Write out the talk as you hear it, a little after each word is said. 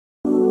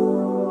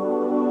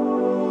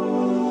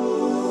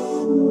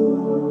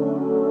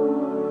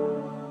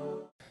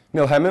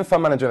Neil Herman,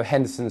 Fund Manager of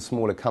Henderson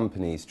Smaller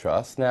Companies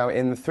Trust. Now,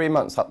 in the 3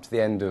 months up to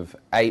the end of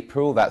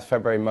April, that's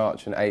February,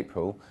 March and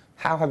April,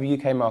 how have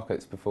UK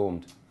markets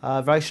performed?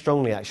 Very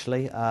strongly,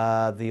 actually.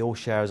 The all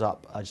share is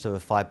up just over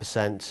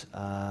 5%.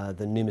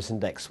 The Numis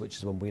index, which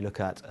is one we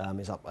look at,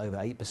 is up over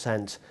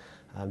 8%,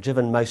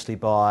 driven mostly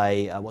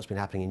by what's been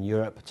happening in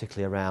Europe,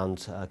 particularly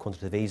around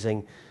quantitative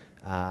easing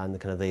and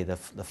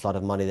the flood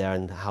of money there,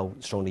 and how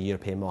strongly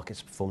European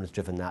markets performed has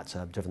driven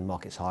the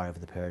markets higher over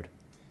the period.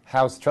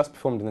 How's the trust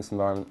performed in this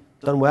environment?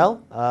 Done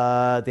well.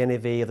 The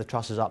NAV of the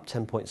trust is up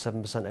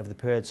 10.7% over the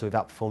period, so we've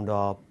outperformed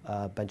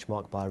our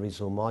benchmark by a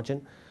reasonable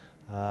margin.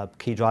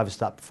 Key drivers to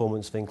that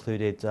performance have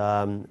included,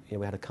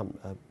 we had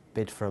a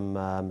bid from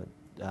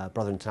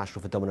Brother International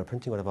for Domino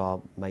Printing, one of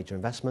our major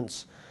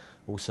investments.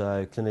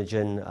 Also,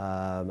 Clinigen,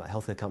 a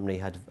healthcare company,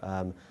 had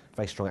a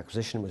very strong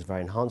acquisition, was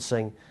very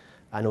enhancing.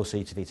 And also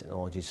ETV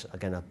Technologies,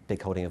 again a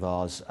big holding of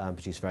ours,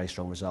 produced very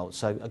strong results.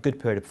 So a good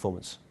period of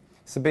performance.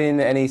 Has there been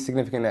any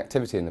significant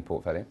activity in the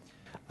portfolio?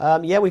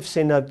 Yeah, we've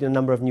seen a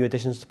number of new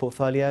additions to the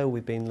portfolio.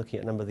 We've been looking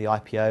at a number of the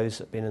IPOs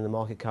that have been in the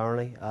market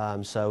currently.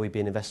 So we've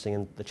been investing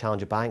in the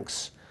challenger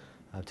banks,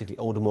 particularly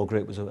Aldermore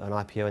Group was an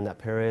IPO in that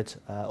period.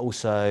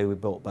 Also, we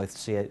bought both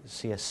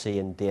CSC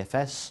and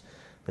DFS,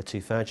 the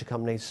two furniture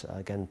companies,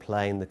 again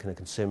playing the kind of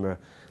consumer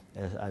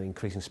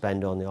increasing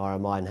spend on the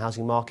RMI and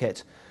housing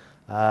market.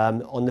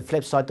 On the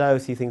flip side, though, a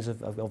few things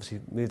have obviously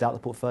moved out of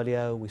the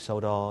portfolio. We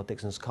sold our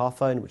Dixon's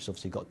Carphone, which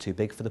obviously got too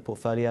big for the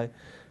portfolio.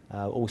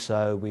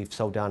 Also, we've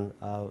sold down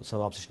some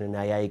of our position in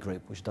AA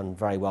Group, which has done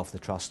very well for the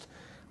trust.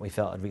 We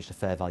felt had reached a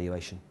fair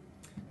valuation.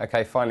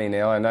 Okay, finally,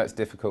 Neil, I know it's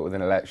difficult with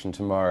an election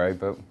tomorrow,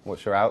 but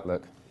what's your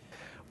outlook?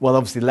 Well,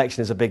 obviously, the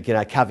election is a big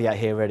caveat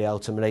here, really,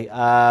 ultimately.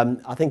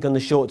 I think on the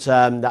short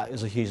term, that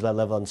is a huge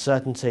level of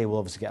uncertainty. We'll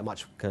obviously get a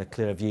much kind of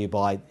clearer view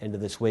by end of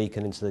this week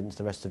and into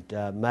the rest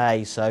of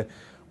May. So,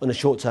 on the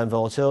short-term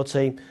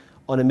volatility.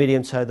 On a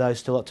medium term, though,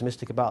 still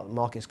optimistic about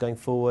markets going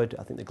forward.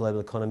 I think the global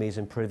economy is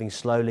improving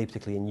slowly,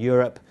 particularly in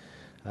Europe.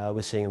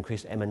 We're seeing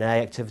increased M&A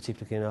activity,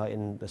 particularly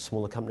in the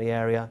smaller company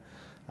area.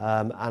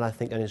 And I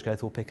think earnings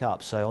growth will pick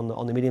up. So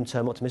on the medium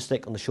term,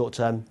 optimistic. On the short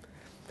term,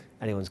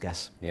 anyone's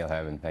guess. Neil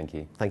Herman, thank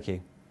you. Thank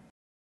you.